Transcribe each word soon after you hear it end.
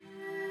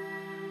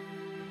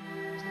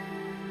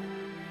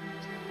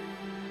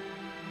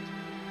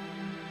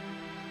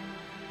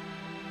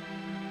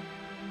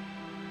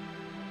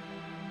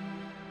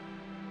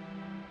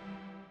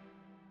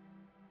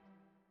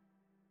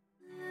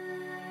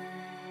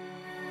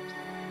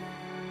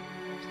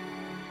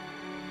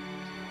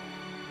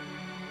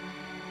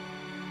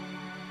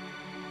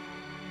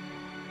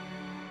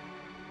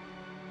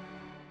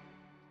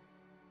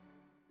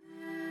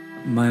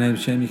My name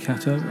is Jamie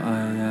Catto.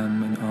 I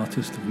am an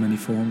artist of many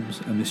forms,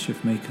 a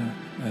mischief maker,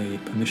 a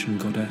permission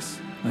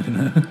goddess, I don't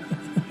know.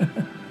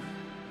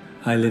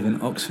 I live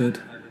in Oxford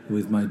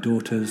with my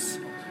daughters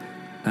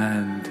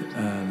and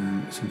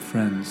some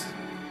friends.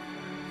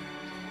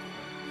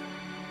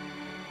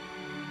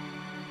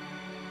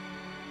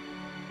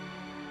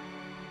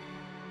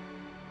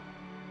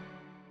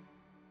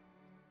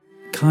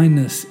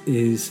 Kindness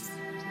is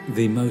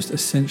the most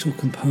essential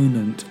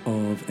component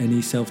of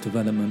any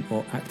self-development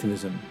or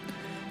activism,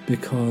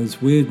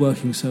 because we're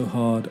working so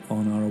hard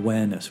on our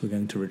awareness. We're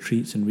going to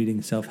retreats and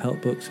reading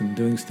self-help books and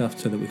doing stuff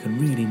so that we can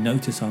really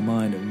notice our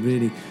mind and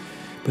really...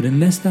 But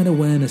unless that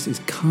awareness is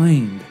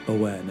kind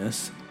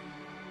awareness,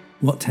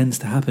 what tends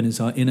to happen is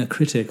our inner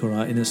critic or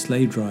our inner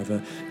slave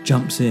driver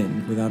jumps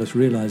in without us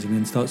realizing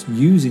and starts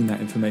using that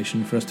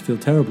information for us to feel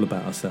terrible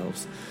about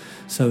ourselves.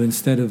 So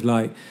instead of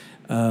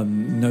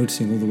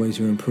noticing all the ways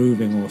you're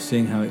improving or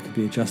seeing how it could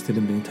be adjusted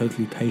and being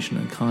totally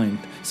patient and kind,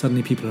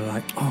 suddenly people are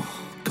like,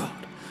 oh God,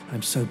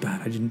 I'm so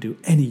bad, I didn't do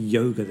any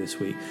yoga this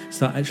week.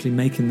 Start actually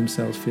making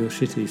themselves feel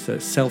shitty. So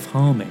it's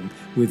self-harming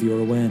with your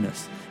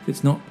awareness. If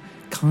it's not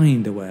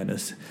kind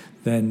awareness,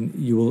 then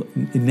you will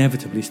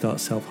inevitably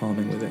start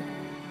self-harming with it.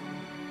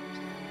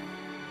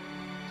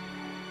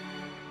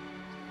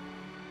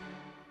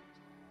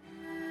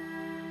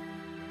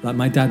 Like,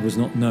 my dad was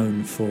not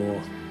known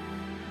for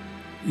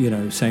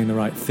saying the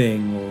right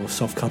thing or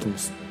soft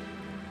cuddles.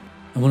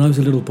 And when I was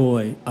a little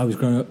boy, I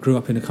grew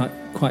up in a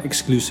quite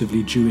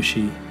exclusively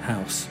Jewishy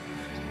house.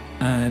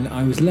 And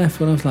I was left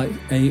when I was like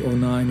 8 or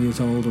 9 years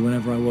old, or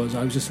whenever I was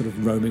just sort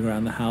of roaming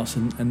around the house.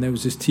 And there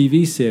was this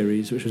TV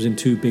series, which was in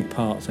 2 big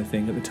parts, I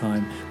think, at the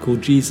time,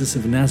 called Jesus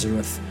of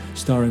Nazareth,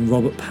 starring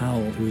Robert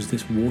Powell, who was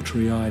this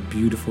watery-eyed,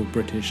 beautiful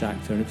British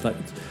actor. And it was like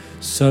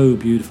so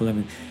beautiful. I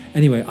mean,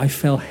 anyway, I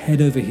fell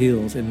head over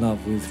heels in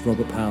love with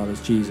Robert Powell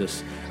as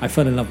Jesus. I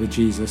fell in love with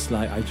Jesus,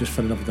 I just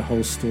fell in love with the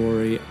whole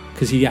story,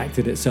 because he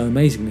acted it so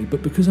amazingly.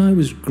 But because I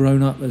was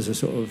grown up as a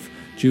sort of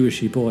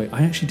Jewishy boy,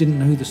 I actually didn't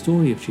know the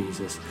story of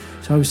Jesus.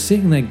 So I was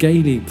sitting there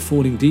gaily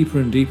falling deeper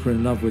and deeper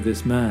in love with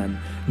this man,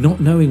 not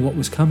knowing what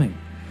was coming,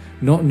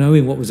 not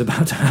knowing what was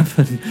about to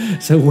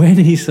happen. So when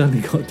he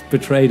suddenly got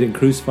betrayed and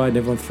crucified and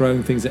everyone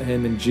throwing things at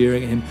him and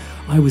jeering at him,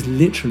 I was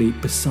literally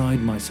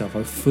beside myself. I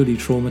was fully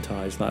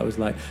traumatized. I was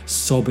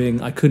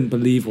sobbing. I couldn't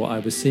believe what I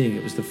was seeing.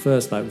 It was the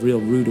first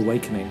real rude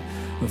awakening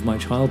of my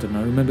childhood. And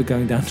I remember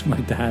going down to my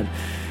dad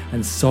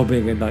and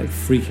sobbing and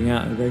freaking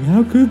out and going,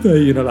 how could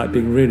they?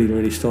 Being really,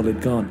 really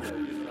solid gone.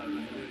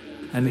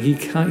 And he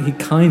kindly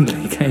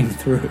came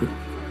through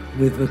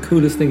with the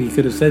coolest thing he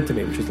could have said to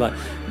me, which was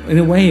in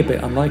a way a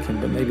bit unlike him,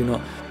 but maybe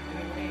not.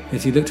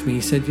 As he looked at me,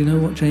 he said, you know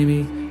what,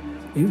 Jamie?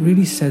 It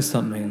really says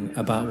something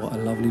about what a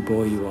lovely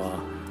boy you are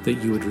that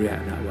you would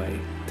react that way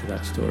to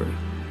that story.